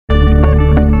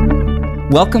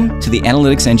Welcome to the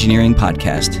Analytics Engineering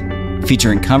Podcast,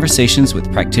 featuring conversations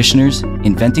with practitioners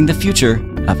inventing the future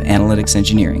of analytics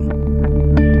engineering.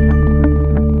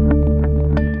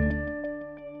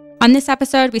 On this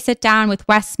episode, we sit down with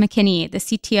Wes McKinney, the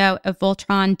CTO of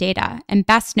Voltron Data, and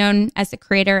best known as the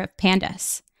creator of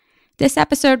pandas. This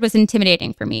episode was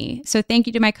intimidating for me, so thank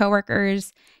you to my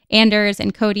coworkers, Anders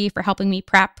and Cody, for helping me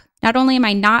prep. Not only am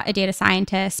I not a data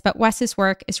scientist, but Wes's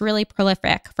work is really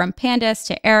prolific, from pandas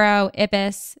to Arrow,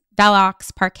 Ibis,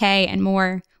 Velox, Parquet, and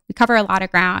more. We cover a lot of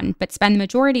ground, but spend the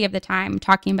majority of the time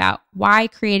talking about why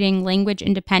creating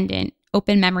language-independent,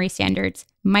 open memory standards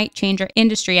might change our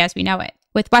industry as we know it.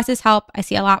 With Wes's help, I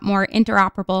see a lot more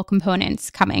interoperable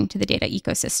components coming to the data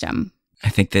ecosystem. I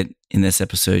think that in this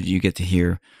episode, you get to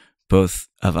hear both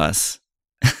of us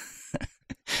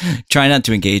try not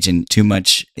to engage in too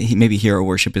much. Maybe hero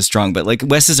worship is strong, but like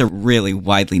Wes is a really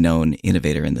widely known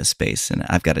innovator in this space, and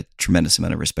I've got a tremendous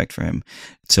amount of respect for him.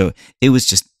 So it was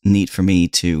just neat for me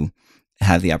to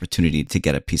have the opportunity to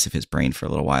get a piece of his brain for a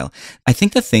little while. I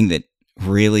think the thing that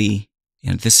really,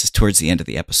 this is towards the end of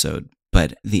the episode,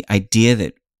 but the idea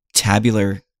that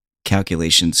tabular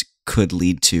calculations could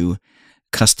lead to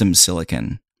custom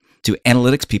silicon, to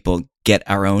analytics people get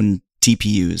our own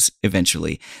TPUs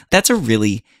eventually. That's a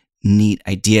really neat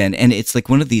idea. And it's like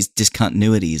one of these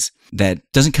discontinuities that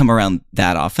doesn't come around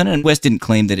that often. And Wes didn't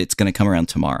claim that it's going to come around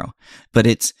tomorrow. But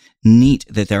it's neat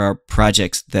that there are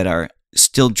projects that are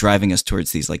still driving us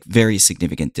towards these like very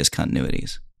significant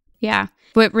discontinuities. Yeah.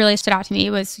 What really stood out to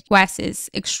me was Wes is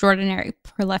extraordinarily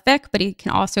prolific, but he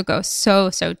can also go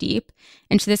so deep.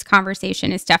 And so this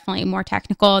conversation is definitely more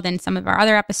technical than some of our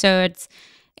other episodes.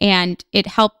 And it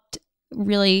helped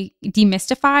really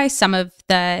demystify some of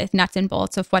the nuts and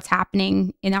bolts of what's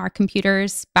happening in our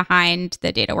computers behind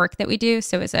the data work that we do.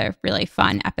 So it was a really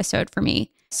fun episode for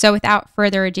me. So without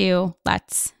further ado,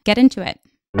 let's get into it.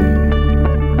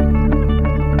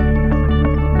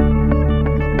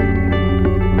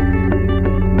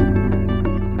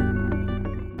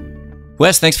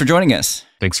 Wes, thanks for joining us.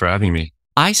 Thanks for having me.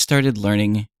 I started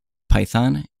learning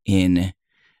Python in,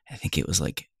 I think it was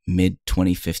like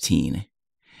mid-2015.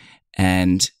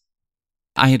 And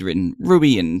I had written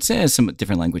Ruby and some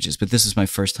different languages, but this is my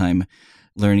first time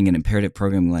learning an imperative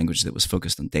programming language that was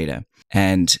focused on data.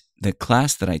 And the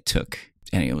class that I took,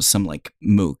 and it was some like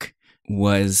MOOC,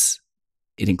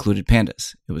 it included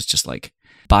pandas. It was just like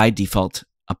by default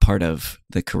a part of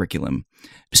the curriculum.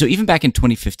 So even back in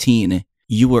 2015,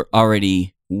 you were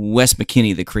already Wes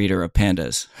McKinney, the creator of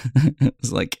pandas. It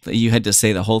was like you had to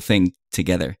say the whole thing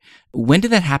together. When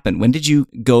did that happen? When did you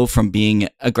go from being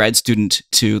a grad student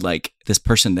to like this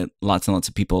person that lots and lots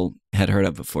of people had heard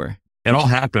of before? It all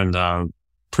happened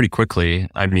pretty quickly.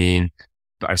 I mean,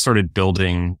 I started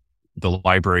building the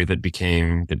library that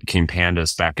became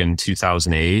pandas back in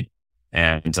 2008,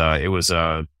 and it was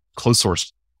a closed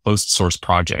source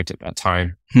project at that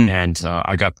time. And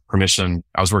I got permission.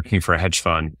 I was working for a hedge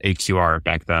fund, AQR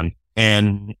back then.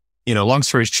 And, long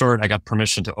story short, I got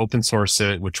permission to open source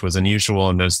it, which was unusual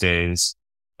in those days.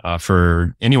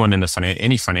 For anyone in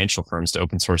any financial firms to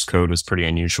open source code was pretty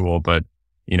unusual. But,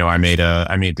 I made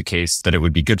the case that it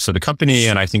would be good for the company.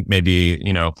 And I think maybe,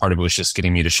 part of it was just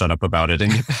getting me to shut up about it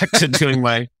and get back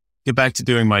to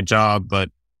doing my job. But,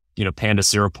 Pandas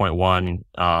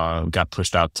 0.1 got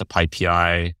pushed out to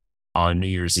PyPI on New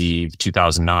Year's Eve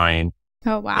 2009.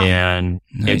 Oh wow! And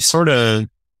nice.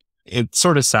 it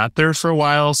sort of sat there for a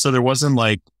while. So there wasn't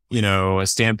like a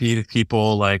stampede of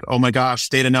people like, oh my gosh,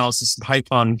 data analysis in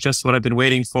Python, just what I've been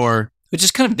waiting for. Which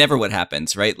is kind of never what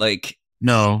happens, right? Like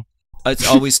no, it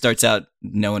always starts out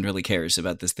no one really cares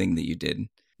about this thing that you did.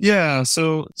 Yeah.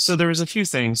 So there was a few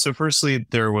things. So firstly,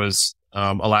 there was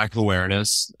a lack of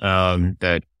awareness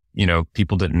that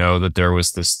people didn't know that there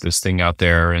was this thing out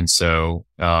there. And so,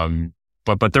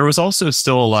 but there was also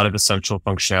still a lot of essential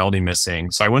functionality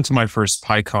missing. So I went to my first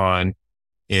PyCon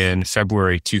in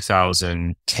February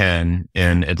 2010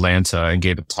 in Atlanta and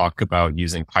gave a talk about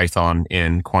using Python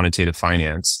in quantitative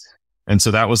finance. And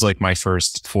so that was like my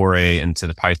first foray into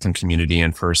the Python community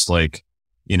and first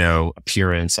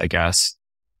appearance, I guess.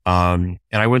 And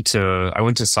I went to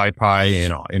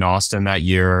SciPy in Austin that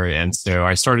year. And so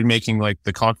I started making like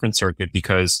the conference circuit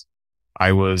because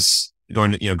I was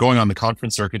going on the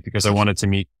conference circuit because I wanted to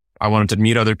meet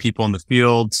other people in the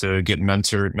field, to get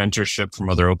mentorship from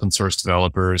other open source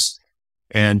developers.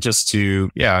 And just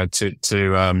I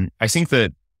think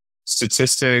that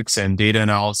statistics and data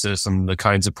analysis and the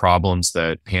kinds of problems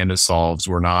that Pandas solves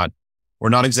were not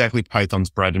exactly Python's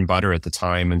bread and butter at the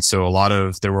time. And so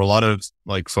there were a lot of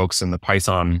like folks in the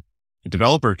Python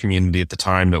developer community at the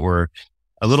time that were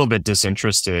a little bit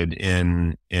disinterested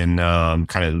in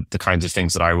kind of the kinds of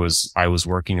things that I was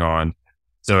working on.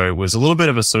 So it was a little bit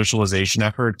of a socialization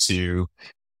effort to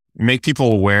make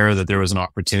people aware that there was an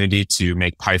opportunity to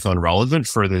make Python relevant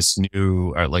for this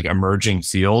new like emerging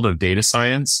field of data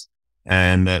science,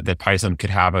 and that Python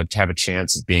could have a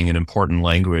chance of being an important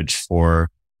language for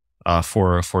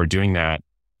doing that.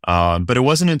 But it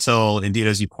wasn't until, indeed,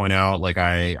 as you point out, like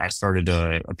I started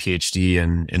a PhD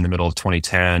in the middle of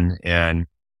 2010, and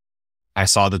I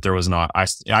saw that there was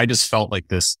I just felt like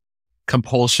this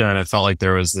compulsion. I felt like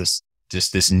there was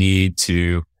this need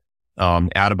to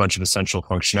add a bunch of essential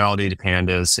functionality to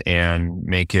pandas and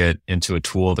make it into a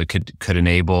tool that could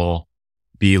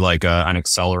be like an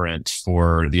accelerant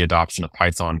for the adoption of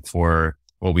Python for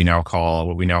what we now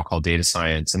call data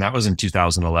science. And that was in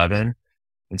 2011.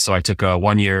 And so I took a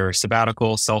 1-year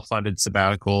sabbatical, self-funded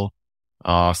sabbatical,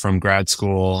 from grad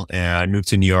school, and I moved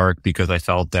to New York because I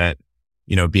felt that,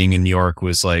 being in New York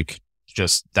was like,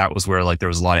 that was where like there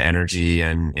was a lot of energy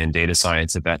in data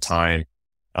science at that time.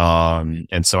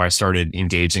 And so I started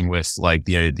engaging with like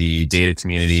the data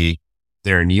community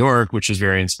there in New York, which was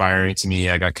very inspiring to me.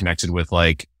 I got connected with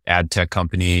like ad tech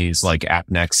companies like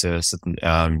AppNexus,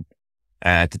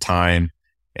 at the time.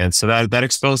 And so that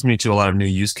exposed me to a lot of new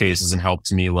use cases and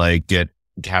helped me like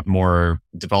develop more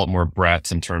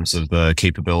breadth in terms of the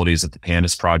capabilities of the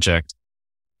Pandas project.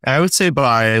 I would say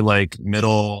by like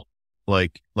middle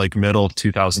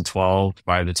 2012,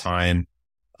 by the time,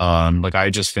 like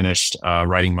I just finished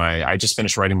writing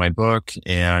my book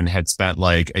and had spent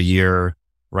like a year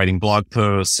writing blog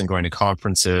posts and going to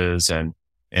conferences and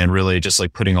really just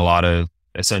like putting a lot of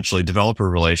essentially developer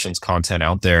relations content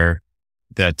out there,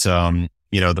 that,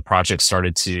 the project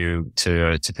started to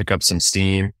pick up some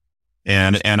steam.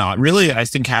 And really, I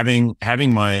think having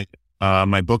my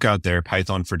book out there,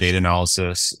 Python for Data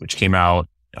Analysis, which came out,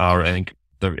 I think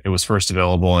it was first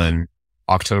available in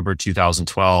October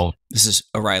 2012. This is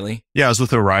O'Reilly. Yeah, I was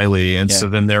with O'Reilly. And so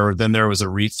then there was a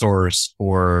resource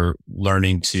for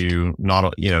learning to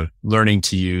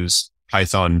use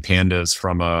Python and pandas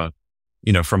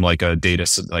from like a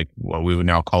data, like what we would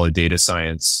now call a data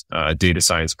science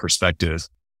perspective.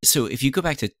 So if you go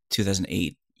back to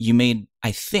 2008, you made,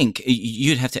 I think,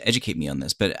 you'd have to educate me on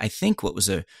this, but I think what was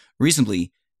a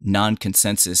reasonably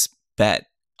non-consensus bet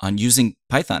on using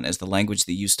Python as the language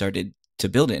that you started to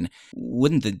build in.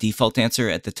 Wouldn't the default answer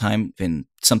at the time been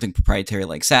something proprietary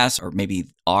like SAS or maybe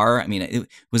R? I mean,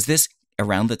 was this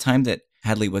around the time that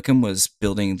Hadley Wickham was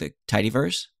building the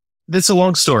tidyverse? That's a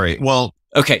long story. Well,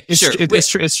 okay, sure. It's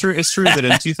true that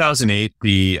in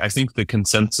 2008, I think the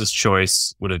consensus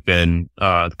choice would have been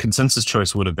R.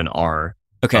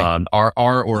 Okay. R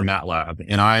or MATLAB.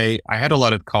 And I had a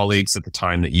lot of colleagues at the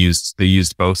time that used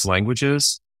both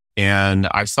languages. And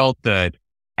I felt that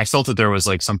there was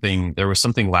something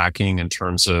lacking in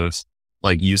terms of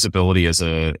like usability as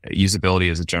a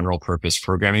general purpose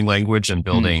programming language and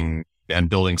building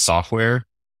software.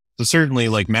 So certainly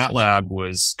like MATLAB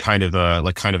was kind of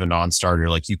a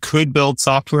non-starter. Like you could build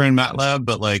software in MATLAB,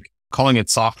 but like calling it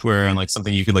software and like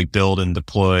something you could like build and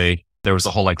deploy, there was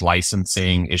a whole like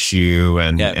licensing issue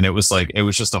and it was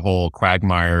just a whole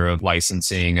quagmire of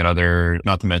licensing and other,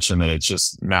 not to mention that it's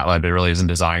just MATLAB, it really isn't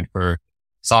designed for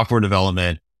software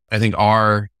development. I think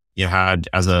R, had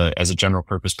as a general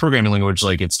purpose programming language,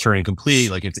 like it's Turing complete,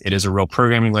 like it is a real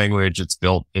programming language.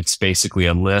 It's basically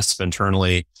a Lisp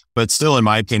internally, but still, in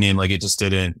my opinion, like it just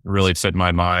didn't really fit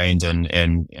my mind.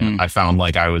 And I felt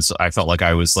like I was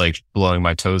like blowing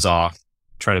my toes off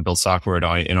trying to build software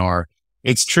in R.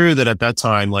 It's true that at that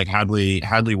time, like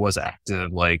Hadley was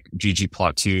active, like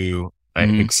ggplot2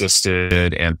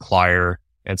 existed and Plier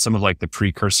and some of like the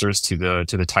precursors to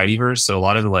the tidyverse. So a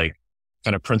lot of the like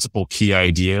kind of principal key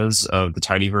ideas of the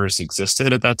tidyverse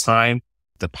existed at that time.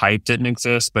 The pipe didn't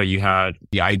exist, but you had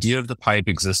the idea of the pipe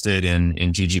existed in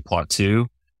ggplot2.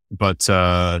 But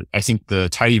I think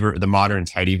the modern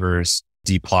tidyverse,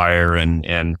 dplyr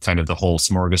and kind of the whole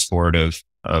smorgasbord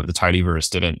of the tidyverse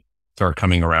didn't start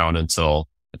coming around until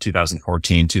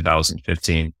 2014,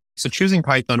 2015. So choosing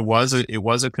Python was a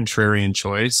contrarian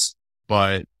choice,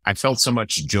 but I felt so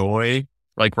much joy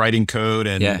like writing code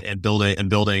and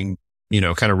building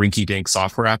kind of rinky-dink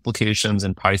software applications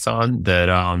in Python that,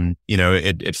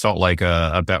 it felt like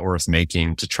a bet worth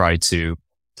making to try to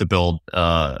build,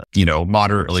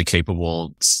 moderately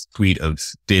capable suite of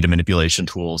data manipulation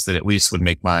tools that at least would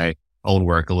make my own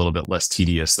work a little bit less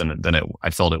tedious than I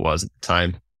felt it was at the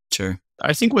time. Sure.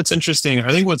 I think what's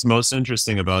most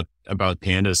interesting about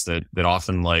pandas that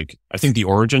often like, I think the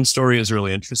origin story is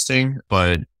really interesting,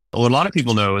 but What a lot of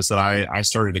people know is that I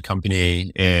started a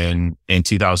company in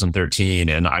 2013,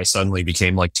 and I suddenly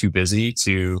became like too busy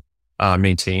to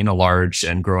maintain a large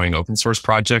and growing open source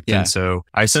project. Yeah. And so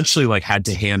I essentially like had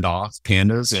to hand off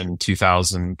pandas in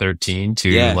 2013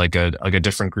 to like a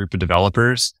different group of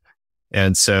developers.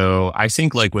 And so I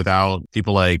think like without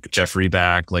people like Jeff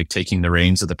Reback, like taking the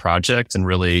reins of the project and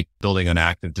really building an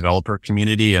active developer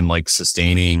community and like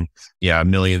sustaining,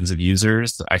 millions of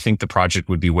users, I think the project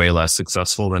would be way less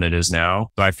successful than it is now.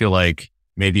 So I feel like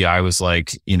maybe I was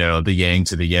like, the yang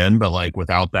to the yin, but like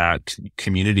without that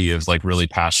community of like really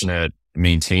passionate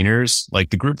maintainers, like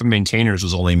the group of maintainers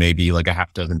was only maybe like a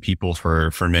half dozen people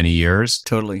for many years.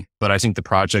 Totally. But I think the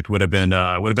project would have been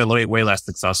way less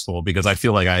successful because I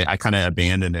feel like I kind of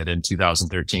abandoned it in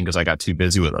 2013 because I got too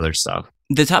busy with other stuff.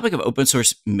 The topic of open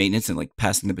source maintenance and like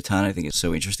passing the baton, I think is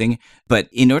so interesting. But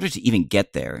in order to even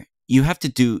get there, you have to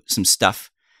do some stuff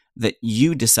that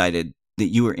you decided that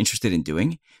you were interested in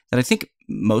doing that I think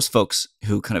most folks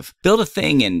who kind of build a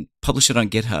thing and publish it on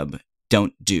GitHub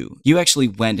don't do. You actually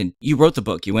went and you wrote the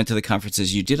book, you went to the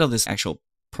conferences, you did all this actual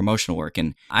promotional work.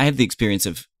 And I have the experience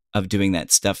of doing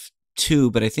that stuff too,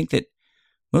 but I think that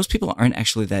most people aren't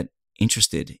actually that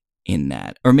interested in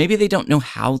that, or maybe they don't know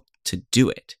how to do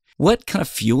it. What kind of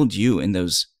fueled you in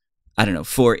those,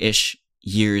 4-ish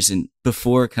years and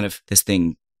before kind of this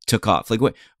thing took off? Like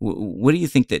what do you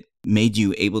think that made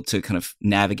you able to kind of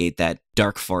navigate that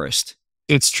dark forest?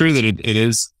 It's true that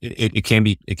it can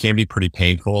be pretty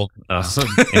painful.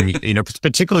 And,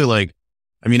 particularly like,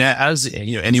 as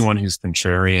anyone who's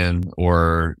contrarian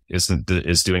or is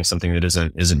doing something that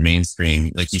isn't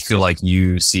mainstream, like you feel like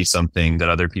you see something that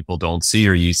other people don't see,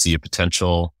 or you see a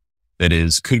potential that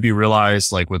could be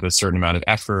realized like with a certain amount of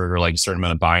effort or like a certain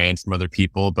amount of buy-in from other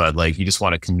people. But like, you just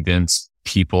want to convince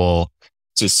people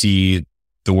to see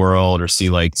the world or see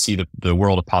the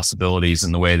world of possibilities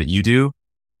in the way that you do.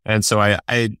 And so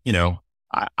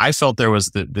I felt there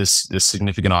was this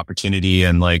significant opportunity,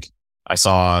 and like I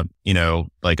saw,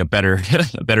 like a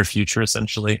better future,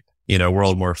 essentially, a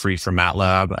world more free from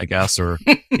MATLAB, I guess, or,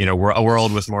 a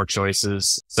world with more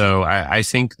choices. So I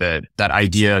think that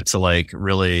idea to like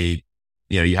really,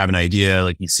 you have an idea,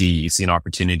 like you see an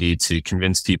opportunity to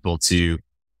convince people to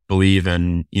believe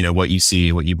in, what you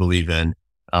see, what you believe in.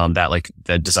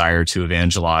 That desire to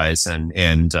evangelize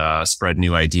and spread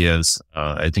new ideas,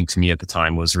 I think to me at the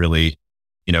time was really,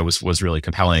 was really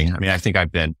compelling. I think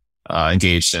I've been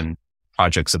engaged in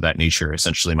projects of that nature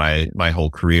essentially my whole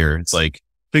career. It's like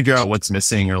figure out what's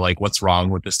missing or like what's wrong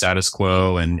with the status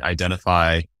quo and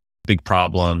identify big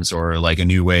problems or like a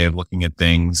new way of looking at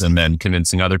things, and then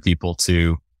convincing other people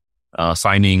to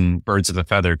finding birds of a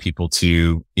feather, people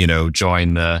to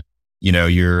join the.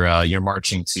 You're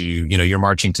marching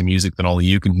to music that only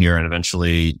you can hear. And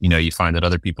eventually, you find that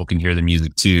other people can hear the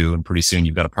music too. And pretty soon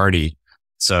you've got a party.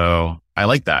 So I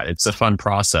like that. It's a fun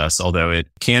process, although it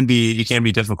can be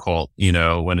difficult,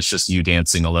 when it's just you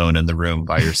dancing alone in the room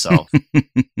by yourself.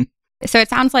 So it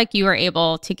sounds like you were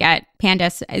able to get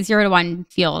Pandas 0 to 1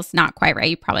 feels not quite right.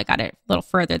 You probably got it a little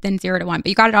further than 0 to 1, but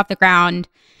you got it off the ground.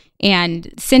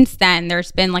 And since then,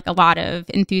 there's been like a lot of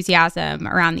enthusiasm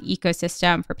around the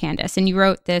ecosystem for Pandas. And you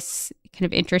wrote this kind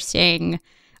of interesting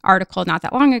article not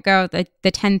that long ago,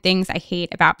 the 10 things I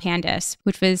hate about Pandas,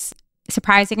 which was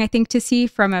surprising, I think, to see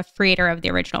from a creator of the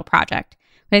original project.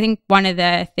 But I think one of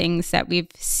the things that we've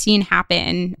seen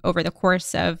happen over the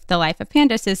course of the life of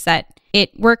Pandas is that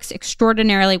it works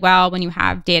extraordinarily well when you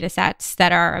have data sets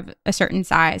that are of a certain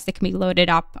size that can be loaded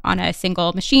up on a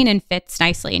single machine and fits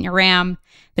nicely in your RAM.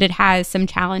 But it has some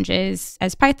challenges,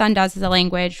 as Python does as a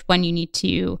language, when you need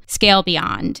to scale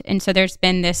beyond. And so there's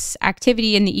been this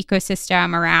activity in the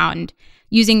ecosystem around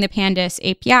using the Pandas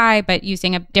API, but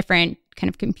using a different kind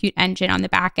of compute engine on the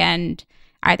back end,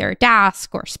 either Dask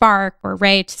or Spark or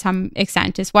Ray to some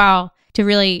extent as well, to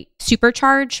really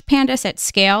supercharge Pandas at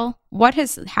scale. What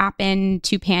has happened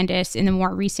to Pandas in the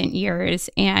more recent years?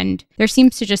 And there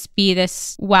seems to just be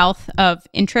this wealth of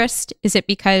interest. Is it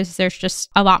because there's just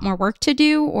a lot more work to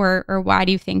do, or why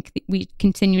do you think that we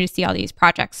continue to see all these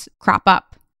projects crop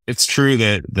up? It's true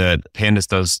that Pandas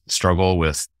does struggle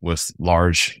with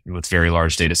very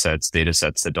large data sets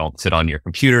that don't fit on your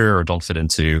computer or don't fit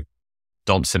into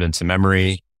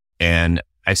memory. And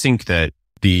I think that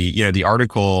the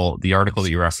article that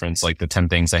you referenced, like the 10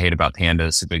 things I hate about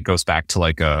Pandas, it goes back to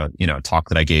like a talk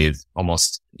that I gave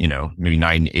almost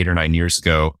maybe 8 or 9 years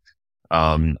ago.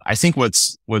 I think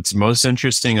what's most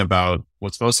interesting about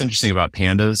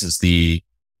Pandas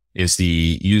is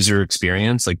the user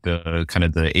experience, like the kind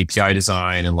of the API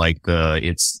design and like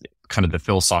it's kind of the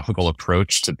philosophical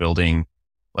approach to building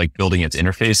its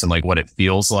interface and like what it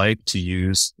feels like to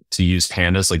use to use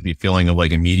pandas, like the feeling of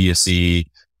like immediacy,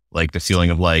 like the feeling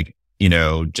of like,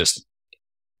 just,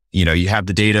 you have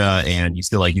the data and you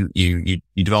feel like you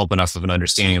develop enough of an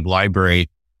understanding of the library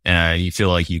and you feel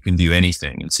like you can do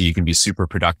anything. And so you can be super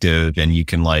productive and you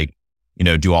can like,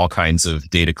 do all kinds of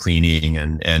data cleaning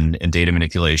and data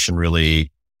manipulation really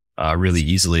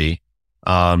easily.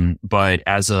 But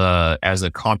as a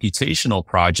computational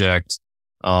project,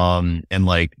 and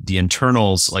like the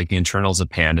internals of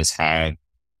pandas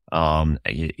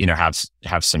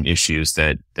have some issues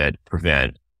that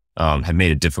have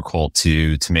made it difficult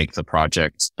to make the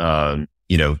project,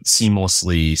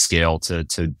 seamlessly scale to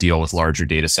deal with larger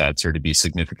data sets or to be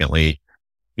significantly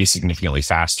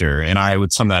faster. And I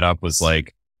would sum that up as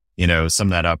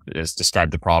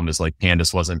describe the problem as like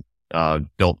pandas wasn't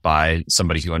built by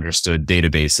somebody who understood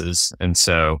databases. And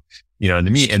so, in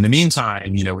the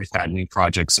meantime, we've had new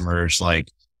projects emerge like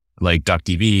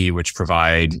DuckDB, which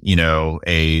provide,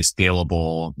 a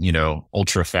scalable,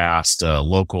 ultra fast,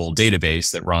 local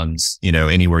database that runs,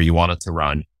 anywhere you want it to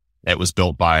run. That was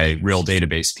built by real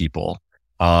database people,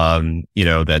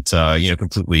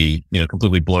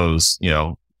 completely blows,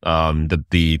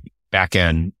 the back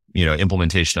end,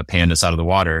 implementation of pandas out of the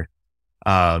water.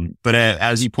 But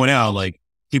as you point out, like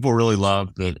people really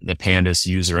love the pandas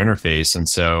user interface. And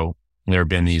so there have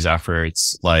been these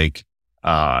efforts like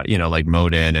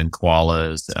Modin and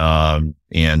Koalas,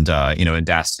 and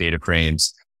DAS data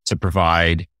frames to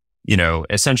provide,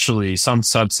 essentially some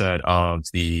subset of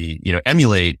the,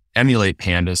 emulate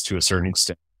pandas to a certain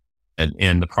extent.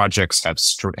 And the projects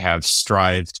have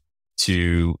strived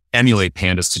to emulate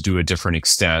pandas to do a different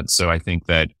extent. So I think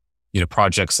that,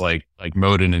 projects like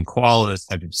Modin and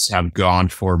Koalas have gone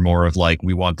for more of like,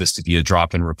 we want this to be a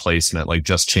drop-in replacement, like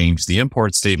just change the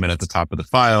import statement at the top of the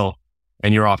file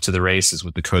and you're off to the races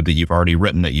with the code that you've already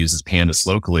written that uses pandas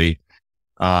locally.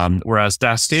 Whereas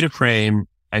DAS data frame,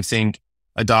 I think,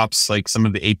 adopts like some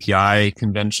of the API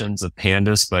conventions of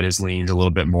pandas, but has leaned a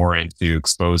little bit more into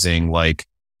exposing like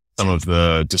some of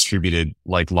the distributed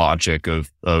like logic of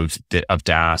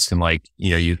Dask, and like,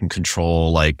 you can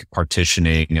control like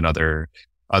partitioning and other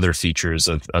features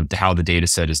of how the data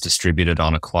set is distributed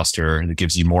on a cluster, and it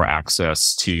gives you more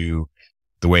access to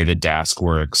the way that Dask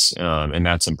works. And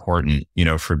that's important,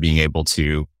 for being able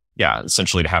to,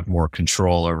 essentially to have more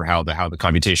control over how the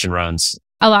computation runs.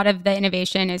 A lot of the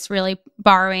innovation is really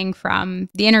borrowing from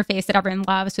the interface that everyone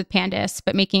loves with pandas,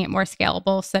 but making it more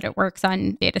scalable so that it works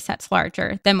on data sets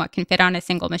larger than what can fit on a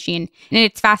single machine. And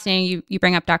it's fascinating. You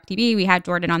bring up DuckDB. We had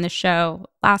Jordan on the show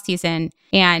last season,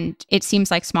 and it seems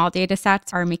like small data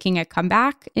sets are making a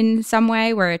comeback in some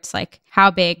way, where it's like, how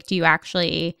big do you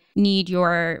actually need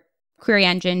your query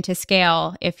engine to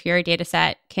scale if your data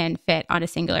set can fit on a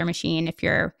singular machine, if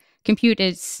your compute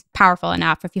is powerful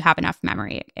enough, if you have enough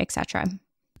memory, et cetera.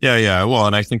 Yeah. Well,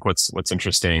 and I think what's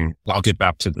interesting, I'll get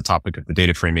back to the topic of the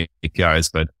data frame APIs,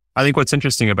 but I think what's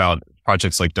interesting about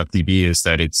projects like DuckDB is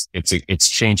that it's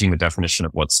changing the definition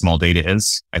of what small data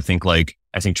is. I think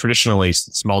traditionally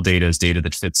small data is data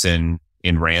that fits in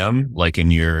RAM, like in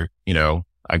your,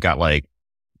 I've got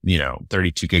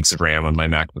 32 gigs of RAM on my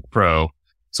MacBook Pro.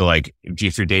 So like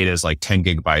if your data is like 10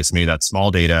 gigabytes, maybe that's small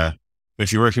data. But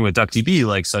if you're working with DuckDB,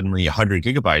 like suddenly 100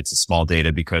 gigabytes is small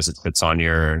data because it fits on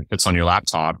your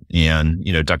laptop, and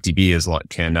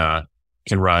DuckDB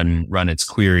can run its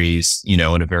queries in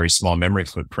a very small memory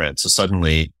footprint. So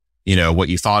suddenly what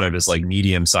you thought of as like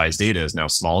medium sized data is now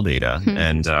small data,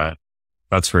 and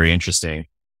that's very interesting.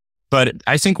 But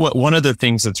I think one of the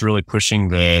things that's really pushing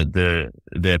the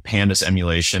pandas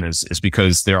emulation is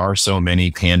because there are so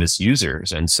many pandas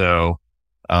users, and so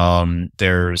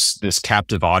there's this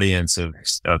captive audience of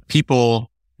people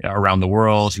around the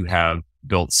world who have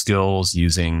built skills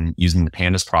using the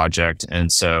pandas project.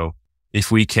 And so if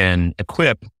we can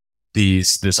equip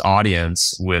this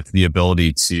audience with the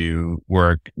ability to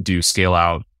do scale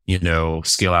out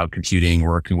computing,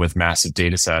 working with massive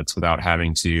data sets without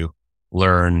having to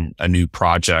learn a new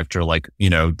project, or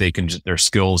their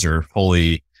skills are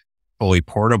fully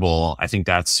portable, I think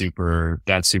that's super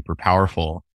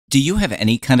powerful. Do you have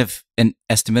any kind of an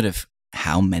estimate of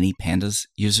how many pandas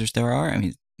users there are? I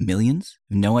mean, millions?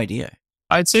 No idea.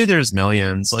 I'd say there's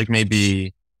millions, like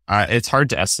maybe, it's hard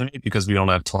to estimate because we don't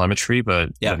have telemetry, but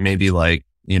maybe like,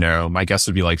 my guess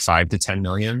would be like 5 to 10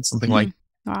 million, something like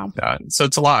that. So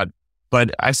it's a lot.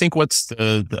 But I think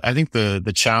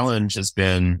the challenge has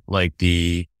been like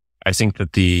you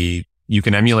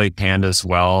can emulate pandas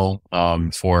well,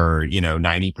 for,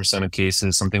 90% of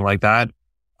cases, something like that.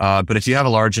 But if you have a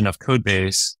large enough code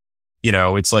base,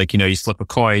 it's like, you flip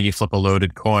a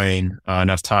loaded coin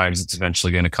enough times, it's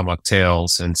eventually going to come up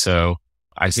tails. And so,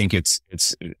 I think it's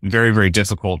very, very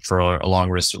difficult for a long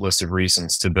list of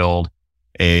reasons to build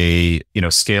a,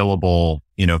 scalable,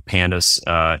 pandas,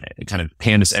 kind of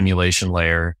pandas emulation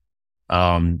layer,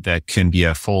 that can be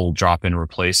a full drop-in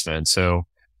replacement. So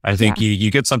I think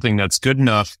you get something that's good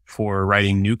enough for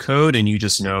writing new code, and you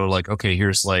just know, like, okay,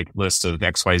 here's like list of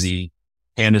XYZ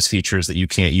pandas features that you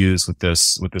can't use with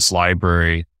this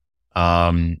library.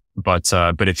 But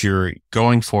if you're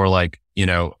going for like,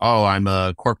 I'm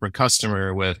a corporate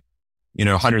customer with,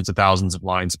 hundreds of thousands of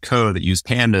lines of code that use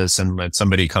pandas, and when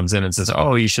somebody comes in and says,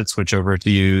 oh, you should switch over to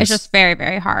use. It's just very,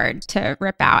 very hard to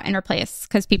rip out and replace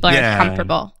because people are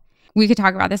comfortable. We could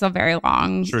talk about this a very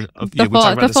long, sure. the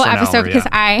full episode, because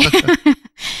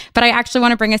but I actually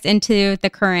want to bring us into the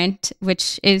current,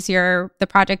 which is the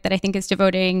project that I think is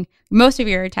devoting most of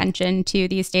your attention to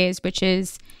these days, which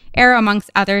is Arrow, amongst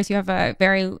others. You have a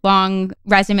very long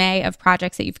resume of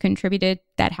projects that you've contributed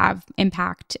that have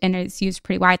impact and is used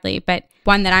pretty widely. But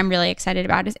one that I'm really excited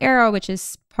about is Arrow, which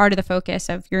is part of the focus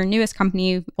of your newest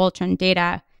company, Voltron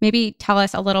Data. Maybe tell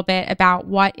us a little bit about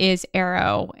what is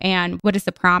Arrow and what is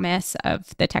the promise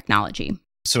of the technology.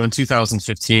 So in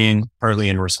 2015, partly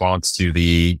in response to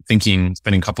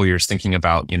spending a couple of years thinking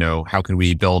about, how can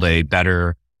we build a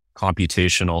better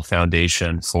computational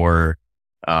foundation for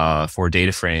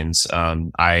data frames,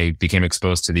 I became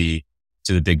exposed to the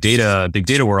big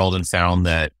data world, and found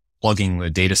that plugging the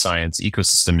data science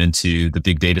ecosystem into the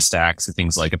big data stacks,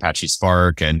 things like Apache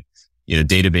Spark and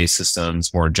database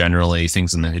systems more generally,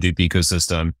 things in the Hadoop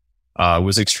ecosystem,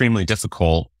 was extremely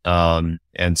difficult. And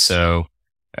so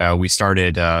I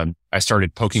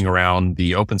started poking around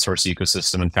the open source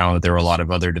ecosystem and found that there were a lot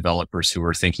of other developers who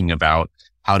were thinking about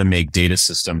how to make data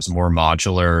systems more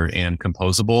modular and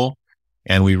composable.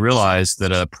 And we realized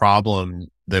that a problem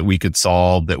that we could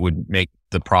solve that would make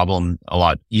the problem a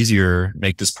lot easier,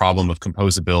 make this problem of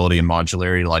composability and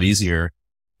modularity a lot easier,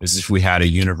 is if we had a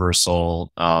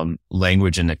universal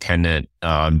language independent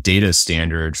data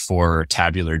standard for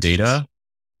tabular data.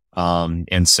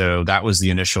 And so that was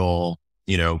the initial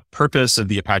purpose of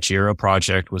the Apache Arrow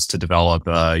project, was to develop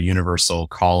a universal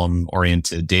column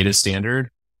oriented data standard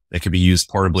that could be used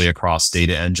portably across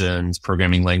data engines,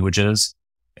 programming languages.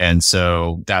 And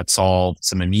so that solved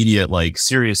some immediate,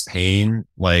 serious pain,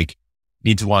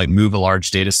 need to move a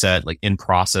large data set, in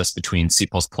process between C++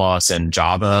 and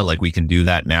Java. We can do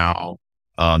that now.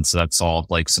 So that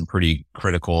solved some pretty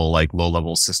critical, low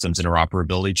level systems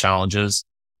interoperability challenges.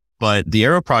 But the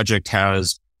Arrow project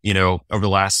has, over the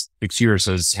last 6 years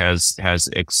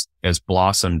has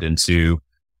blossomed into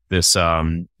this,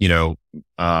 kind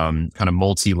of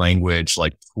multi-language,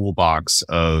 toolbox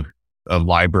of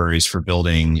libraries for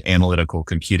building analytical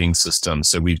computing systems.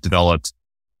 So we developed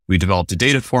a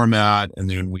data format, and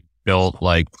then we built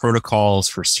protocols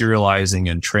for serializing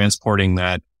and transporting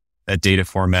that data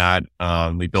format.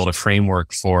 We built a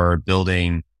framework for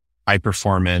building high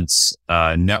performance,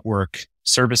 network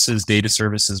services, data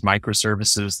services,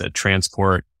 microservices that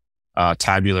transport,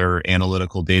 tabular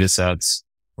analytical data sets.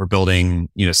 We're building,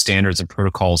 standards and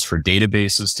protocols for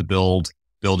databases to build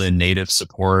in native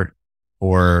support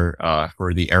for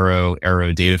the Arrow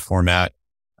data format.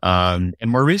 And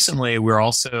more recently, we're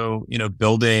also,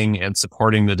 building and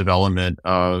supporting the development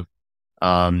of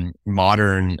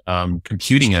modern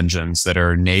computing engines that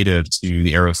are native to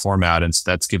the Arrow format. And so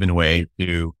that's given way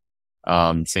to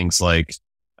things like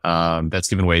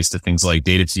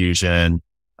Data Fusion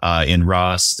in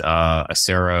Rust,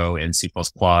 Acero in C++,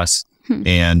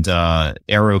 and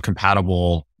Arrow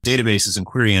compatible databases and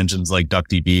query engines like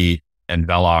DuckDB and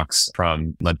Velox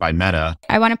led by Meta.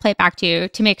 I want to play it back to you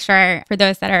to make sure, for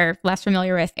those that are less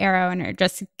familiar with Arrow and are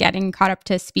just getting caught up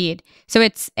to speed. So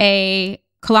it's a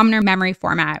columnar memory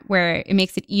format where it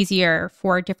makes it easier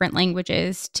for different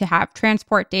languages to have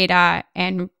transport data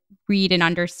and read and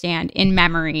understand in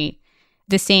memory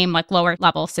the same lower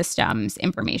level systems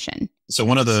information. So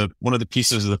one of the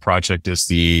pieces of the project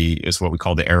is what we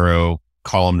call the Arrow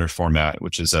columnar format,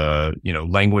 which is a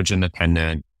language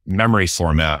independent memory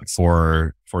format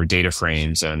for data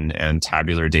frames and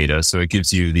tabular data. So it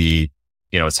gives you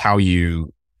it's how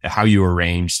you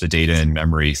arrange the data in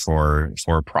memory for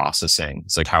processing.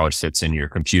 It's how it fits in your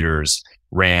computer's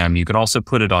RAM. You can also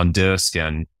put it on disk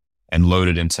and load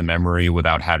it into memory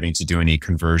without having to do any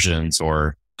conversions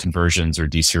or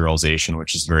deserialization,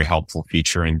 which is a very helpful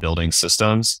feature in building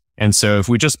systems. And so if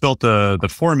we just built the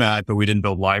format, but we didn't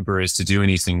build libraries to do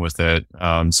anything with it.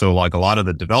 So a lot of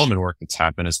the development work that's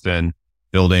happened has been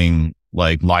building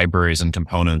libraries and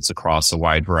components across a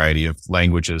wide variety of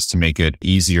languages to make it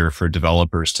easier for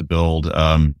developers to build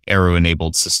Arrow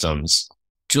enabled systems.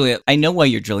 Julia, I know why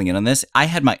you're drilling in on this. I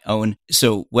had my own.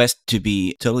 So, Wes, to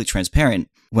be totally transparent,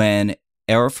 when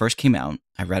Arrow first came out,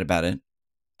 I read about it.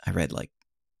 I read like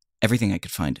everything I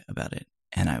could find about it.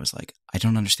 And I was like, I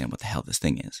don't understand what the hell this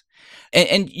thing is.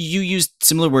 And you used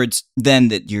similar words then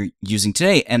that you're using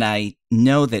today. And I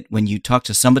know that when you talk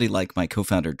to somebody like my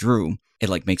co-founder, Drew, it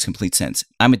like makes complete sense.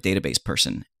 I'm a database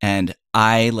person and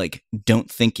I like don't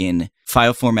think in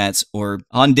file formats or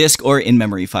on disk or in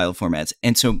memory file formats.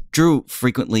 And so Drew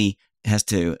frequently has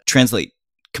to translate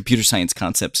computer science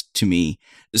concepts to me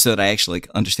so that I actually like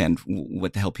understand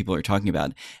what the hell people are talking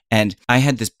about. And I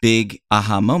had this big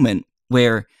aha moment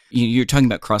where you're talking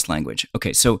about cross-language.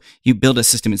 Okay, so you build a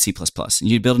system in C++ and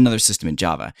you build another system in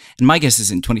Java. And my guess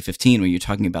is in 2015, when you're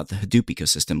talking about the Hadoop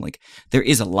ecosystem, like there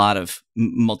is a lot of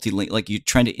like you're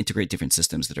trying to integrate different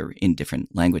systems that are in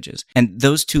different languages. And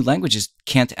those two languages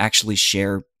can't actually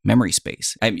share memory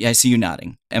space. I see you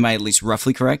nodding. Am I at least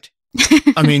roughly correct?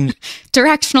 I mean,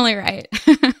 directionally right.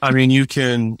 I mean, you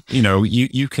can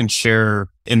share,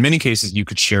 in many cases, you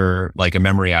could share like a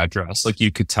memory address. Like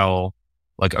you could tell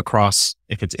like across,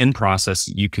 if it's in process,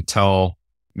 you could tell,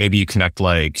 maybe you connect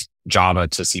like Java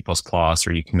to C++,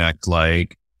 or you connect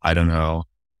like, I don't know,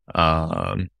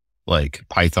 like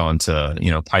Python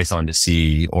to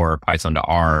C, or Python to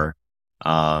R,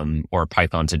 or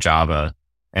Python to Java.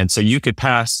 And so you could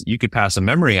pass a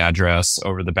memory address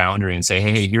over the boundary and say,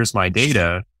 hey, here's my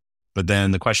data. But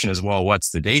then the question is, well, what's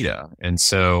the data? And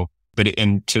so,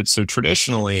 so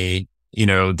traditionally,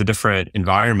 the different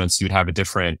environments, you'd have a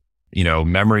different,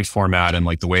 memory format, and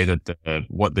like the way that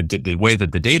the way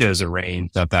that the data is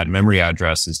arranged, that memory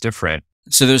address is different.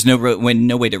 So there's no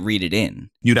way to read it in.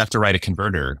 You'd have to write a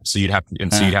converter. So you'd have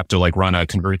to like run a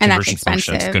conversion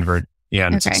function to convert. Yeah,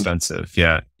 and it's expensive.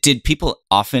 Yeah. Did people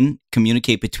often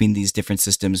communicate between these different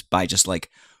systems by just like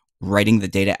writing the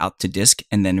data out to disk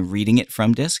and then reading it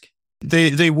from disk?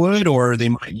 They would, or they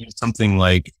might use something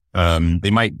like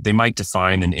they might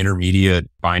define an intermediate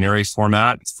binary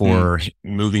format for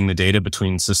moving the data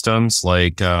between systems.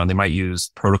 Like they might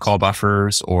use protocol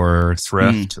buffers or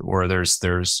thrift, or there's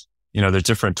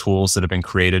different tools that have been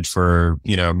created for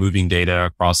moving data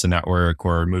across the network,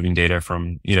 or moving data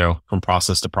from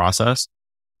process to process.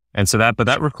 And so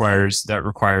that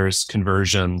requires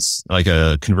conversions, like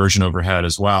a conversion overhead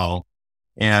as well.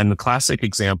 And the classic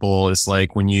example is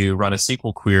like when you run a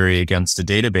SQL query against a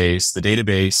database, the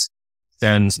database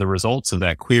sends the results of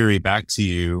that query back to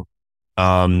you.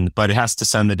 But it has to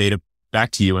send the data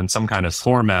back to you in some kind of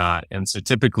format. And so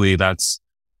typically that's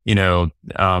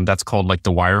called like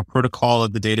the wire protocol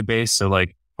of the database. So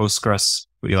like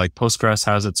Postgres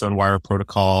has its own wire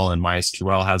protocol, and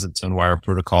MySQL has its own wire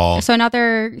protocol. So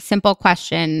another simple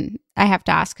question I have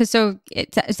to ask, because so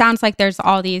it sounds like there's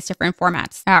all these different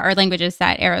formats or languages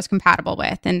that Arrow is compatible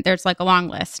with, and there's like a long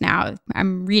list now.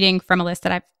 I'm reading from a list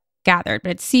that I've gathered,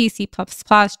 but it's C, C++,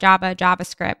 Java,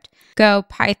 JavaScript, Go,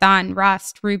 Python,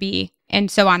 Rust, Ruby, and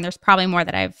so on. There's probably more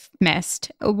that I've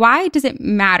missed. Why does it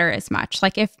matter as much?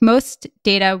 Like if most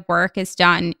data work is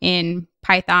done in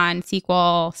Python,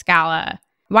 SQL, Scala,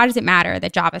 why does it matter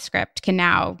that JavaScript can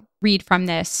now read from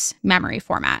this memory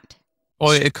format?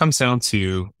 Well, it comes down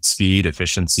to speed,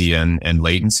 efficiency, and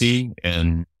latency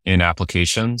in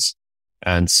applications.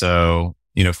 And so,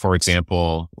 for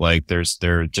example, like just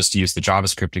to use the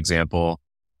JavaScript example.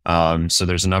 So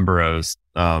there's a number of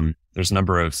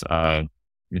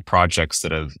projects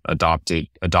that have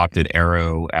adopted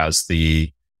Arrow as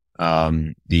the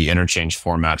interchange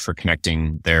format for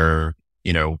connecting their,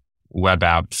 web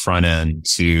app front end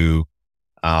to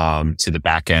the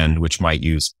back end, which might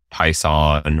use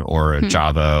Python or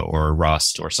Java or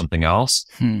Rust or something else.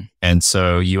 And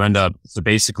so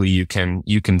basically you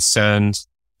can send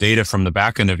data from the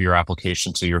back end of your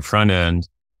application to your front end,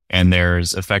 and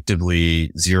there's effectively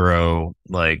zero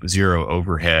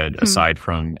overhead aside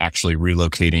from actually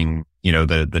relocating,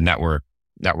 the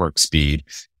network speed.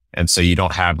 And so you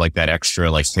don't have like that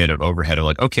extra like hit of overhead of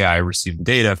like, okay, I received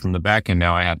data from the back end.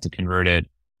 Now I have to convert it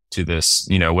to this,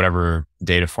 whatever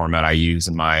data format I use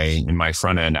in my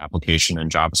front end application in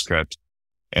JavaScript.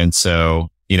 And so,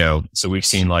 so we've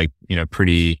seen like,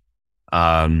 pretty,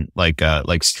 like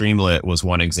Streamlit was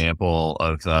one example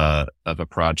of a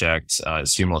project.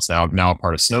 Streamlit's now a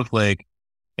part of Snowflake.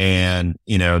 And,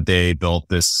 they built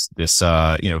this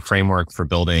framework for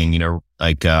building,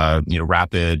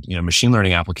 rapid, machine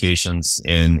learning applications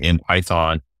in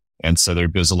Python. And so there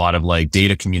was a lot of like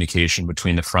data communication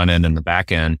between the front end and the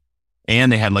back end.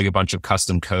 And they had like a bunch of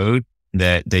custom code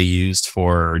that they used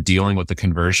for dealing with the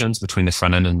conversions between the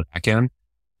front end and the back end.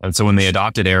 And so when they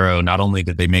adopted Arrow, not only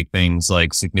did they make things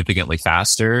like significantly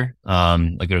faster,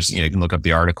 like there's, you can look up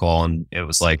the article and it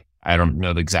was like, I don't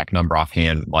know the exact number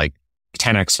offhand, like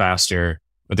 10x faster,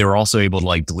 but they were also able to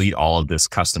like delete all of this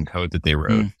custom code that they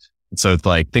wrote. And so it's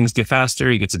like things get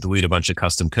faster, you get to delete a bunch of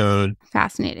custom code.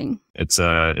 Fascinating. It's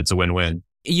a win-win.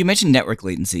 You mentioned network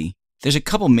latency. There's a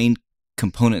couple main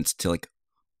components to like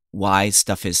why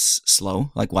stuff is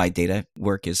slow, like why data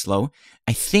work is slow.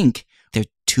 I think there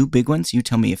are two big ones. You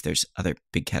tell me if there's other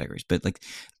big categories, but like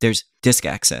there's disk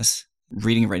access,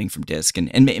 reading and writing from disk. And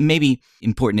maybe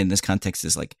important in this context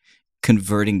is like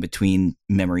converting between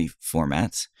memory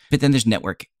formats. But then there's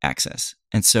network access.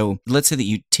 And so let's say that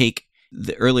you take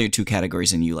the earlier two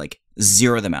categories and you like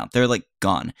zero them out. They're like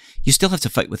gone. You still have to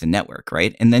fight with the network,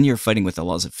 right? And then you're fighting with the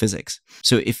laws of physics.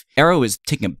 So if Arrow is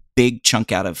taking a big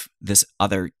chunk out of this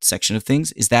other section of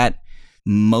things, is that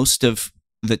most of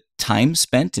the time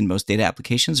spent in most data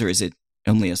applications, or is it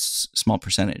only a small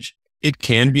percentage? It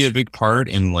can be a big part.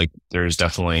 And like, there's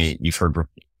definitely,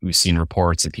 we've seen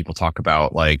reports that people talk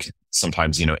about like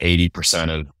sometimes,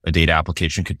 80% of a data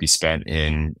application could be spent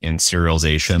in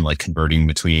serialization, like converting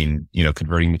between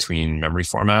memory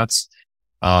formats.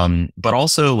 But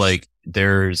also like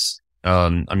there's,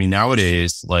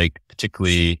 nowadays, like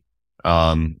particularly,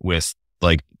 with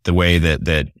like the way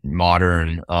that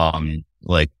modern,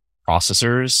 like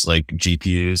processors, like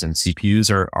GPUs and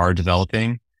CPUs are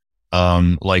developing,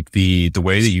 like the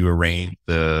way that you arrange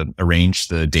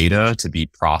the data to be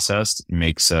processed can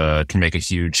make a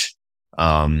huge,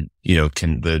 if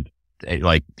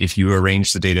you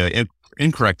arrange the data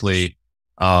incorrectly,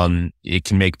 it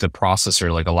can make the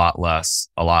processor like a lot less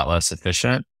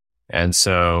efficient. And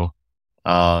so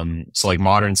like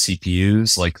modern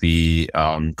CPUs, like the,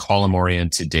 column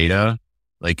oriented data,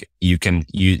 like you can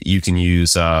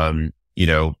use,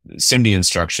 SIMD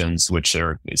instructions, which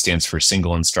it stands for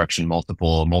single instruction,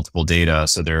 multiple data.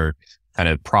 So they're kind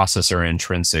of processor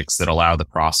intrinsics that allow the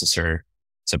processor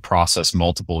to process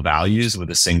multiple values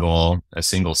with a single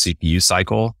CPU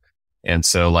cycle. And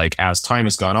so like as time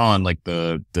has gone on, like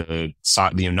the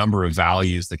number of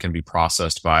values that can be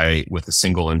processed with a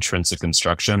single intrinsic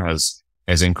instruction has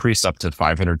increased up to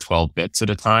 512 bits at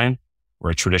a time,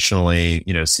 where traditionally,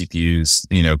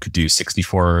 CPUs, could do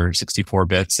 64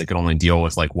 bits. They could only deal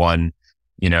with like one,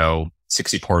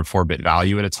 64-bit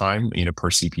value at a time, per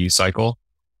CPU cycle.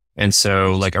 And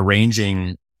so like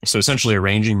essentially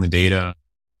arranging the data,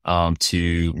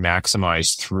 to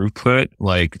maximize throughput,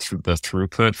 like the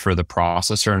throughput for the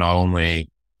processor, not only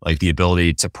like the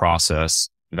ability to process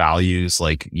values,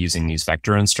 like using these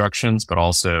vector instructions, but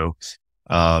also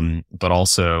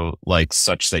like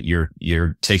such that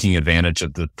you're taking advantage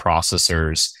of the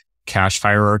processor's cache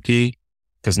hierarchy.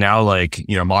 Cause now like,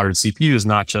 modern CPU is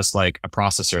not just like a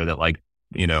processor that like,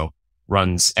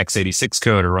 runs x86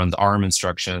 code or runs ARM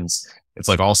instructions. It's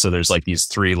like also there's like these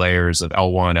three layers of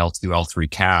L1, L2,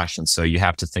 L3 cache. And so you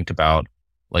have to think about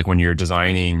like when you're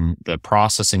designing the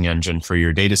processing engine for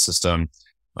your data system,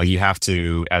 like you have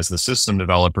to, as the system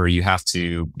developer, you have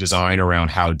to design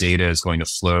around how data is going to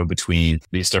flow between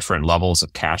these different levels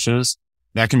of caches.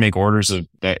 That can make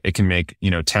it can make,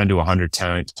 10 to 100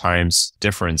 times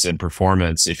difference in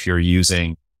performance if you're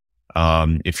using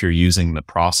the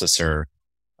processor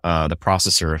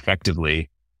effectively.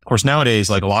 Of course, nowadays,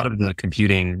 like a lot of the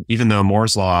computing, even though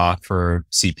Moore's law for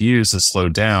CPUs has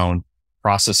slowed down,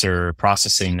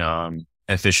 processing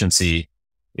efficiency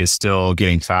is still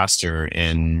getting faster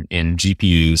in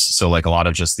GPUs. So like a lot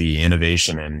of just the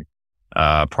innovation and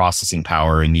processing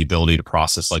power and the ability to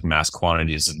process like mass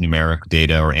quantities of numeric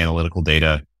data or analytical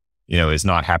data, is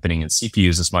not happening in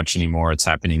CPUs as much anymore. It's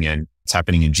happening in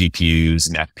GPUs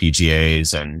and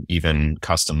FPGAs and even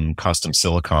custom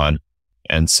silicon.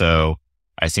 And so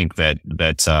I think that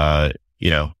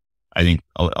I think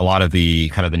a lot of the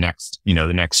kind of the next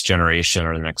generation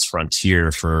or the next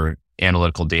frontier for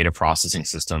analytical data processing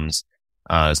systems,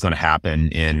 is going to happen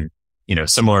in,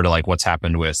 similar to like what's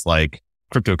happened with like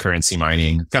cryptocurrency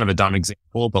mining. Kind of a dumb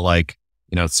example, but like,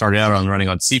 it started out running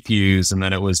on CPUs and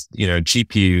then it was,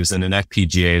 GPUs and then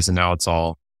FPGAs and now it's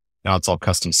all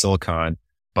custom silicon.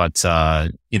 But,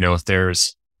 if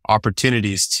there's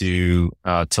opportunities to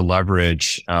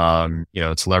leverage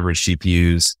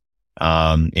GPUs,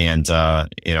 and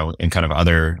kind of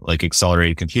other like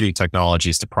accelerated computing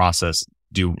technologies to run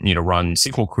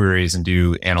SQL queries and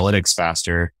do analytics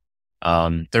faster.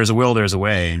 There's a will, there's a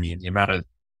way. I mean, the amount of,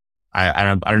 I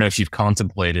don't know if you've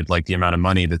contemplated like the amount of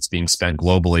money that's being spent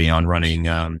globally on running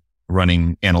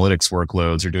analytics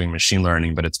workloads or doing machine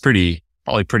learning, but it's probably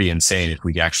pretty insane if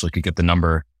we actually could get the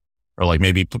number or like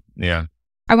maybe, yeah.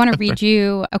 I want to read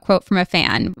you a quote from a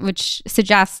fan, which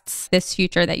suggests this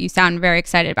future that you sound very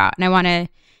excited about. And I want to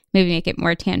maybe make it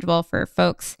more tangible for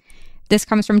folks. This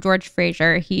comes from George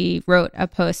Fraser. He wrote a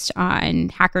post on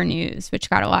Hacker News, which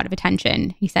got a lot of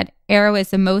attention. He said, Arrow is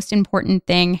the most important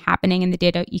thing happening in the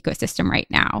data ecosystem right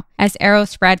now. As Arrow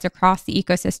spreads across the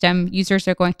ecosystem, users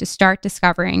are going to start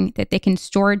discovering that they can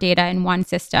store data in one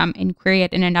system and query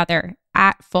it in another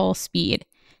at full speed.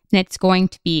 And it's going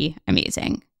to be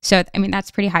amazing. So, I mean,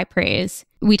 that's pretty high praise.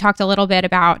 We talked a little bit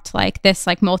about this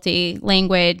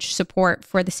multi-language support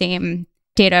for the same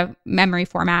data memory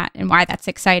format and why that's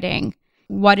exciting.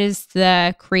 What is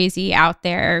the crazy out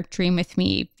there dream with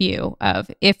me view of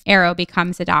if Arrow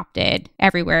becomes adopted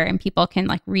everywhere and people can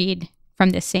read from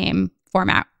the same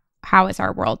format, how is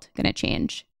our world going to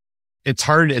change? It's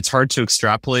hard to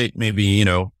extrapolate maybe,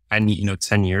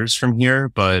 10 years from here,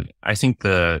 but I think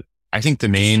the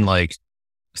main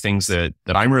things that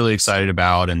I'm really excited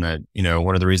about, and that,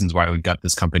 one of the reasons why we've got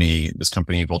this company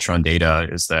Voltron Data,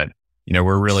 is that,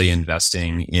 we're really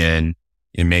investing in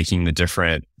making the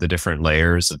different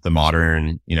layers of the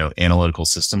modern, analytical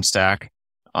system stack,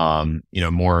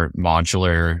 more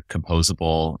modular,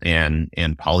 composable,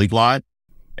 and polyglot.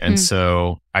 And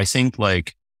so I think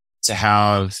to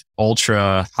have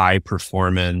ultra high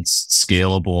performance,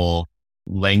 scalable,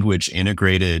 language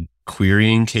integrated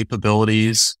querying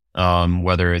capabilities,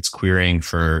 whether it's querying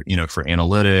for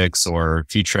analytics or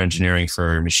feature engineering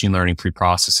for machine learning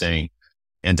preprocessing,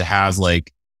 and to have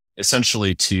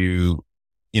essentially to,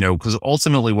 because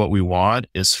ultimately what we want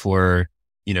is for,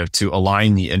 to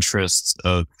align the interests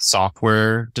of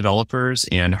software developers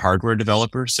and hardware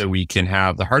developers. So we can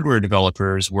have the hardware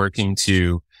developers working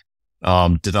to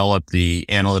develop the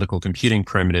analytical computing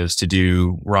primitives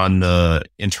to run the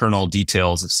internal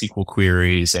details of SQL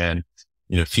queries and,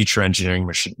 feature engineering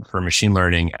for machine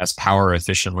learning as power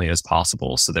efficiently as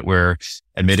possible, so that we're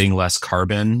emitting less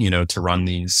carbon, to run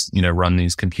these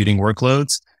computing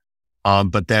workloads.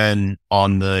 But then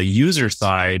on the user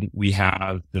side, we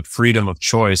have the freedom of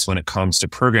choice when it comes to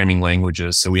programming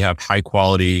languages. So we have high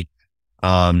quality,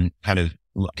 high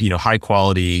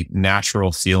quality,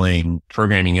 natural feeling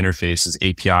programming interfaces,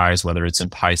 APIs, whether it's in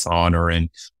Python or in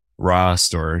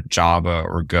Rust or Java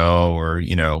or Go or,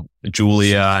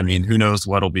 Julia. I mean, who knows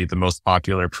what'll be the most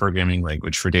popular programming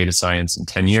language for data science in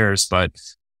 10 years. But,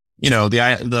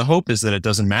 the hope is that it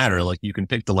doesn't matter. You can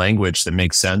pick the language that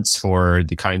makes sense for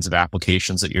the kinds of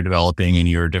applications that you're developing and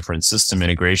your different system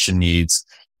integration needs,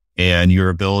 and your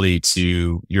ability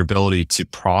to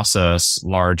process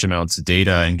large amounts of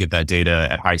data and get that data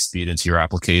at high speed into your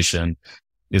application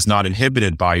is not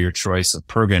inhibited by your choice of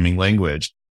programming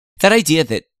language. That idea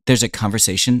that there's a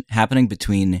conversation happening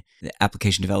between the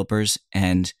application developers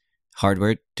and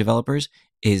hardware developers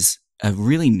is a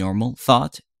really normal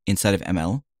thought inside of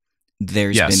ML.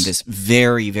 There's been this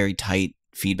very, very tight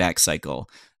feedback cycle,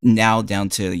 now down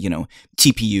to,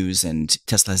 TPUs, and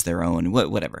Tesla has their own,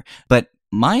 whatever. But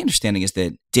my understanding is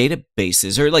that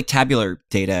databases, or tabular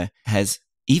data, has,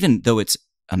 even though it's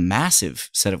a massive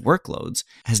set of workloads,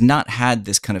 has not had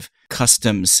this kind of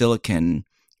custom silicon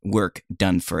work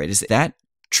done for it. Is that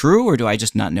true, or do I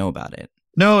just not know about it?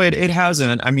 No, it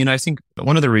hasn't. I mean, I think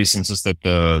one of the reasons is that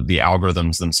the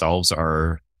algorithms themselves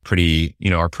are pretty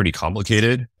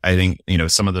complicated. I think,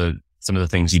 some of the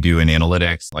things you do in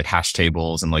analytics, like hash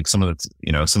tables, and some of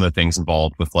the things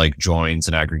involved with joins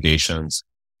and aggregations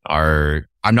are,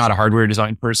 I'm not a hardware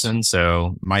design person.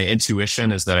 So my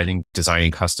intuition is that I think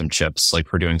designing custom chips,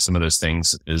 for doing some of those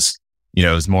things is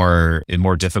more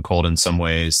difficult in some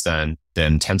ways than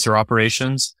tensor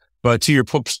operations. But to your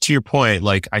point,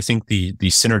 I think the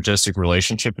synergistic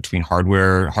relationship between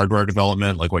hardware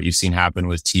development, what you've seen happen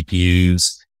with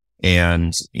TPUs,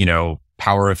 and,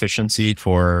 power efficiency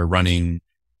for running,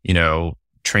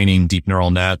 training deep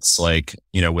neural nets,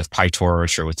 with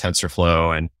PyTorch or with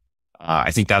TensorFlow. And,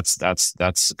 I think that's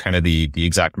kind of the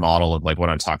exact model of what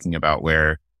I'm talking about,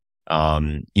 where,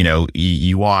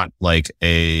 you want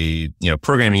a,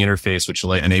 programming interface, which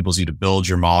enables you to build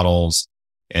your models.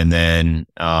 And then,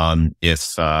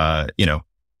 if, hardware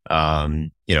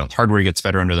gets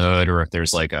better under the hood, or if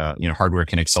there's hardware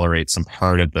can accelerate some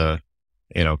part of the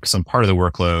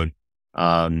workload,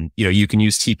 you can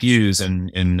use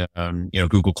TPUs in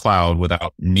Google Cloud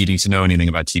without needing to know anything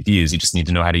about TPUs. You just need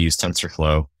to know how to use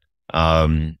TensorFlow.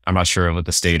 I'm not sure what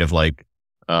the state of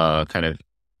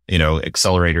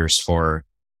accelerators for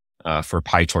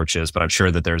PyTorch is, but I'm sure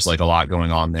that there's a lot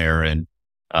going on there. And,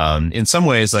 in some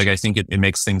ways, I think it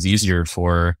makes things easier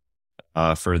for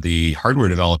the hardware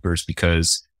developers,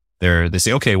 because they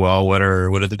say, okay, well, what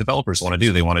do the developers want to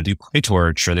do? They want to do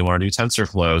PyTorch, or they want to do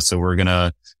TensorFlow. So we're going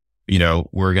to,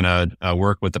 we're going to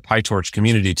work with the PyTorch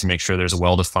community to make sure there's a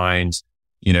well-defined,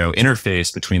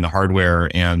 interface between the hardware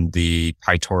and the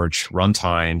PyTorch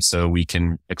runtime, so we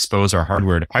can expose our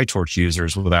hardware to PyTorch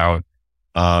users without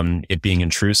it being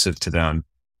intrusive to them.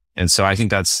 And so I think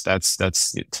that's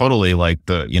totally like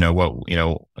the,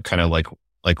 kind of like,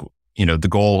 the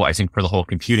goal, I think, for the whole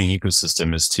computing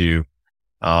ecosystem is to,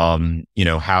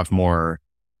 have more,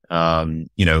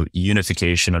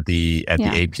 unification at the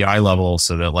API level,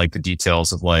 so that like the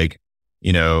details of like,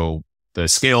 the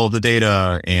scale of the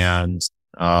data and,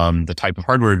 the type of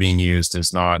hardware being used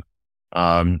is not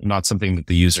something that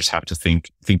the users have to think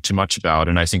too much about.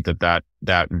 And I think that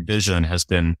vision has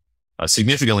been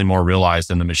significantly more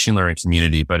realized in the machine learning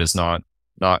community, but is not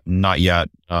yet,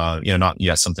 not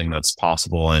yet something that's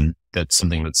possible, and that's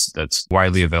something that's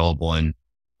widely available in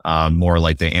more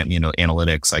like the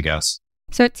analytics, I guess.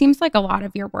 So it seems like a lot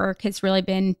of your work has really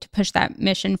been to push that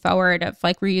mission forward of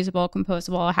like reusable,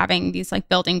 composable, having these like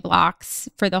building blocks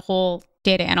for the whole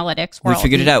data analytics world. We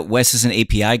figured it out. Wes is an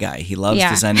API guy. He loves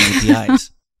designing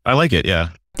APIs. I like it.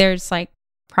 Yeah. There's like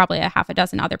probably a half a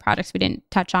dozen other projects we didn't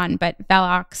touch on, but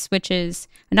Velox, which is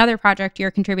another project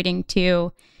you're contributing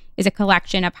to, is a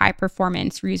collection of high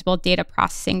performance reusable data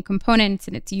processing components,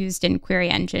 and it's used in query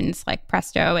engines like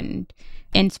Presto and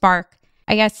in Spark.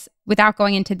 I guess without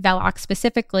going into Velox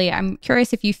specifically, I'm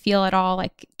curious if you feel at all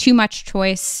like too much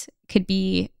choice could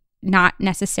be not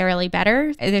necessarily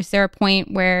better. Is there a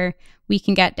point where we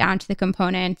can get down to the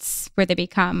components where they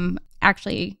become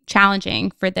actually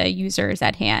challenging for the users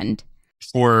at hand?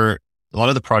 For a lot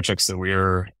of the projects that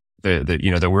we're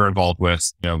involved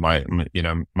with,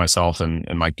 myself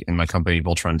and my company,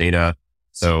 Voltron Data.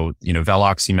 So,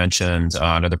 Velox, you mentioned,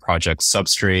 another project,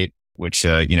 Substrate, which,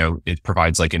 it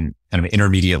provides like an kind of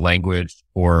intermediate language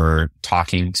for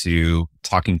talking to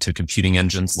computing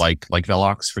engines like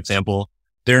Velox, for example.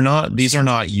 These are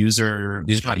not user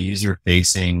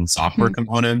facing software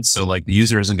components. So like the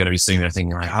user isn't going to be sitting there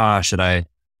thinking like, should I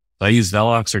use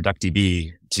Velox or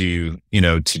DuckDB to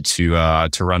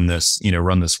run this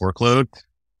workload?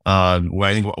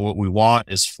 I think what we want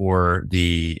is for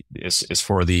the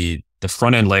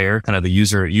front end layer, kind of the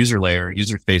user layer,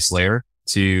 user face layer,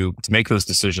 to make those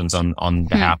decisions on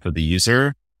behalf of the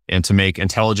user, and to make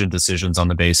intelligent decisions on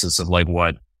the basis of like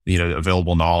what,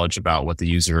 available knowledge about what the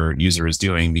user is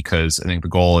doing. Because I think the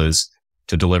goal is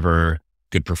to deliver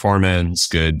good performance,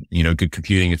 good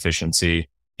computing efficiency,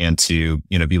 and to,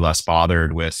 be less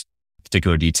bothered with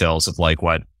particular details of like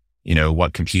what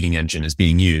computing engine is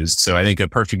being used. So I think a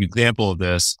perfect example of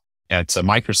this at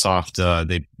Microsoft,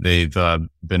 they've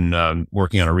been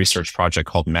working on a research project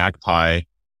called Magpie,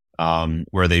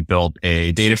 where they built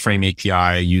a data frame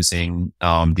API using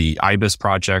the IBIS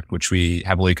project, which we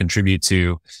heavily contribute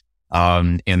to.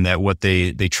 And that what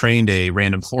they trained a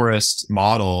random forest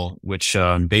model, which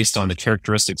based on the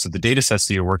characteristics of the data sets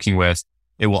that you're working with,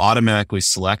 it will automatically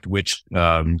select which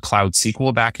Cloud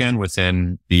SQL backend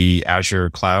within the Azure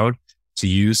cloud to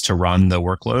use to run the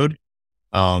workload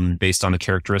based on the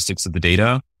characteristics of the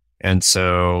data. And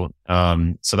so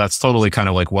that's totally kind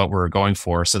of like what we're going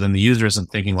for. So then the user isn't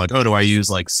thinking like, do I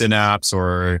use like Synapse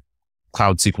or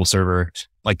Cloud SQL Server?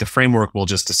 Like the framework will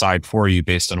just decide for you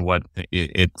based on what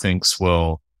it thinks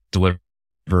will deliver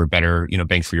better,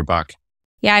 bang for your buck.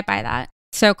 Yeah, I buy that.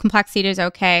 So complexity is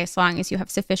okay as long as you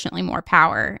have sufficiently more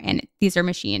power. And these are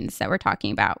machines that we're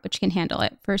talking about, which can handle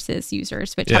it, versus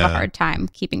users, which have a hard time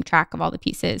keeping track of all the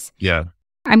pieces. Yeah.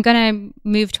 I'm going to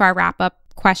move to our wrap-up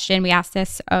question. We ask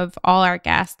this of all our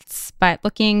guests, but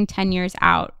looking 10 years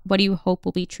out, what do you hope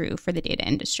will be true for the data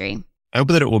industry? I hope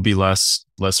that it will be less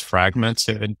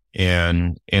fragmented,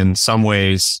 and in some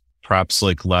ways, perhaps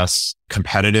like less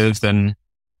competitive than.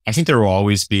 I think there will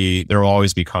always be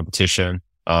competition,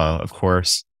 of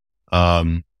course.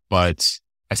 But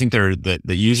I think the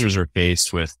users are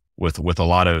faced with a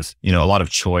lot of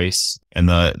choice, and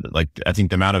I think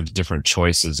the amount of different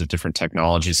choices of different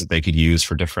technologies that they could use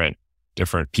for different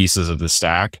pieces of the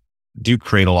stack do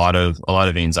create a lot of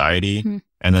anxiety. Mm-hmm.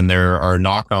 And then there are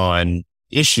knock-on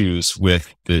issues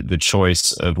with the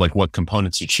choice of like what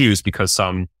components you choose, because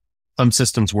some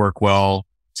systems work well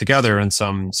together and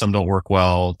some don't work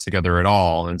well together at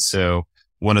all. And so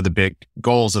one of the big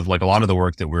goals of like a lot of the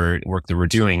work that we're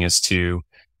doing is to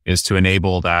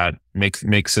enable that,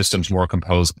 make systems more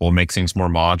composable, make things more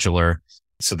modular,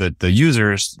 so that the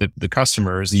users, the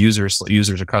customers, users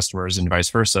are customers, and vice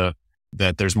versa,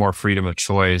 that there's more freedom of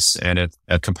choice. And if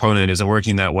a component isn't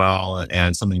working that well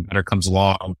and something better comes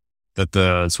along, that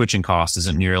the switching cost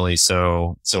isn't nearly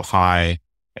so high.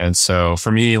 And so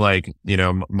for me, like,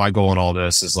 my goal in all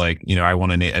this is like, I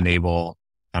want to enable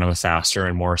kind of a faster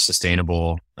and more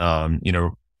sustainable,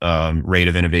 rate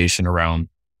of innovation around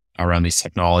these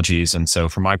technologies. And so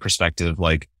from my perspective,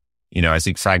 like, I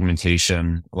think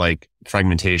fragmentation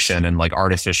and like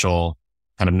artificial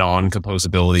kind of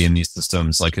non-composability in these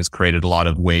systems, like, has created a lot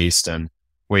of waste and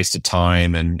wasted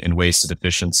time and wasted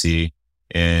efficiency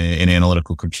in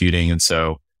analytical computing. And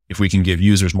so if we can give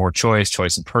users more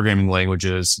choice in programming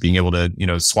languages, being able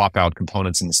to, swap out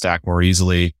components in the stack more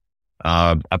easily,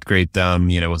 upgrade them,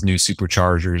 with new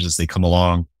superchargers as they come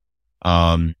along,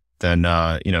 then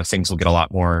things will get a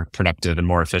lot more productive and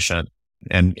more efficient,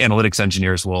 and analytics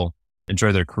engineers will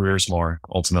enjoy their careers more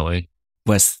ultimately.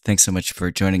 Wes, thanks so much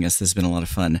for joining us. This has been a lot of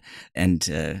fun, and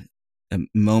a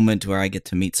moment where I get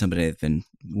to meet somebody I've been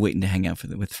waiting to hang out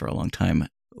with for a long time.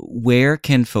 Where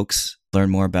can folks learn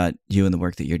more about you and the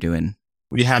work that you're doing?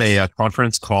 We had a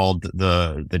conference called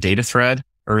the Data Thread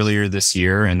earlier this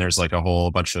year, and there's like a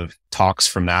whole bunch of talks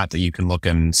from that you can look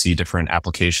and see different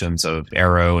applications of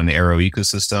Arrow and the Arrow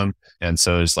ecosystem. And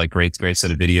so there's like great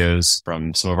set of videos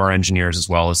from some of our engineers as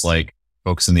well as like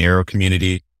folks in the Arrow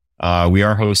community. We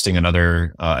are hosting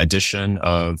another edition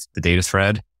of the Data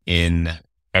Thread in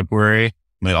February. I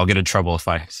mean, I'll get in trouble if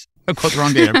I quote the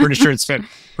wrong date. I'm pretty sure it's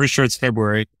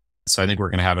February. So I think we're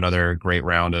going to have another great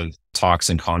round of talks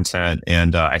and content.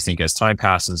 And I think as time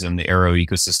passes and the Arrow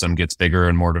ecosystem gets bigger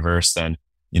and more diverse, then,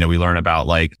 we learn about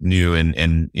like new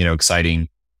and exciting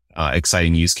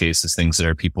use cases, things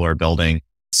that people are building.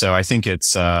 So I think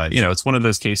it's, it's one of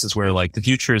those cases where like the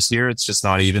future is here. It's just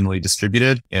not evenly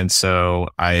distributed. And so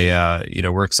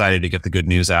we're excited to get the good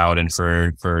news out and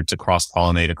for to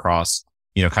cross-pollinate across,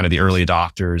 kind of the early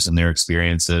adopters and their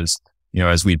experiences,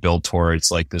 as we build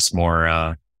towards like this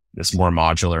more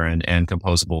modular and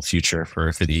composable future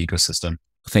for the ecosystem.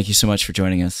 Thank you so much for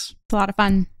joining us. It's a lot of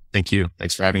fun. Thank you.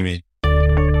 Thanks for having me.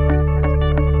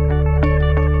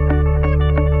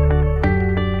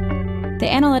 The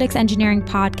Analytics Engineering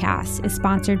Podcast is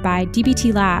sponsored by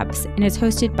DBT Labs and is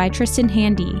hosted by Tristan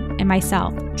Handy and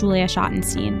myself, Julia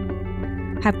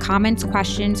Schottenstein. Have comments,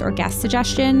 questions, or guest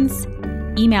suggestions?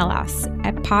 Email us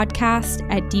at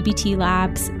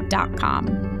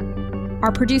podcast@dbtlabs.com.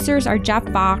 Our producers are Jeff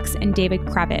Fox and David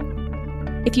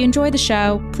Krevitt. If you enjoy the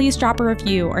show, please drop a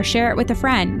review or share it with a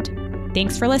friend.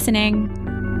 Thanks for listening.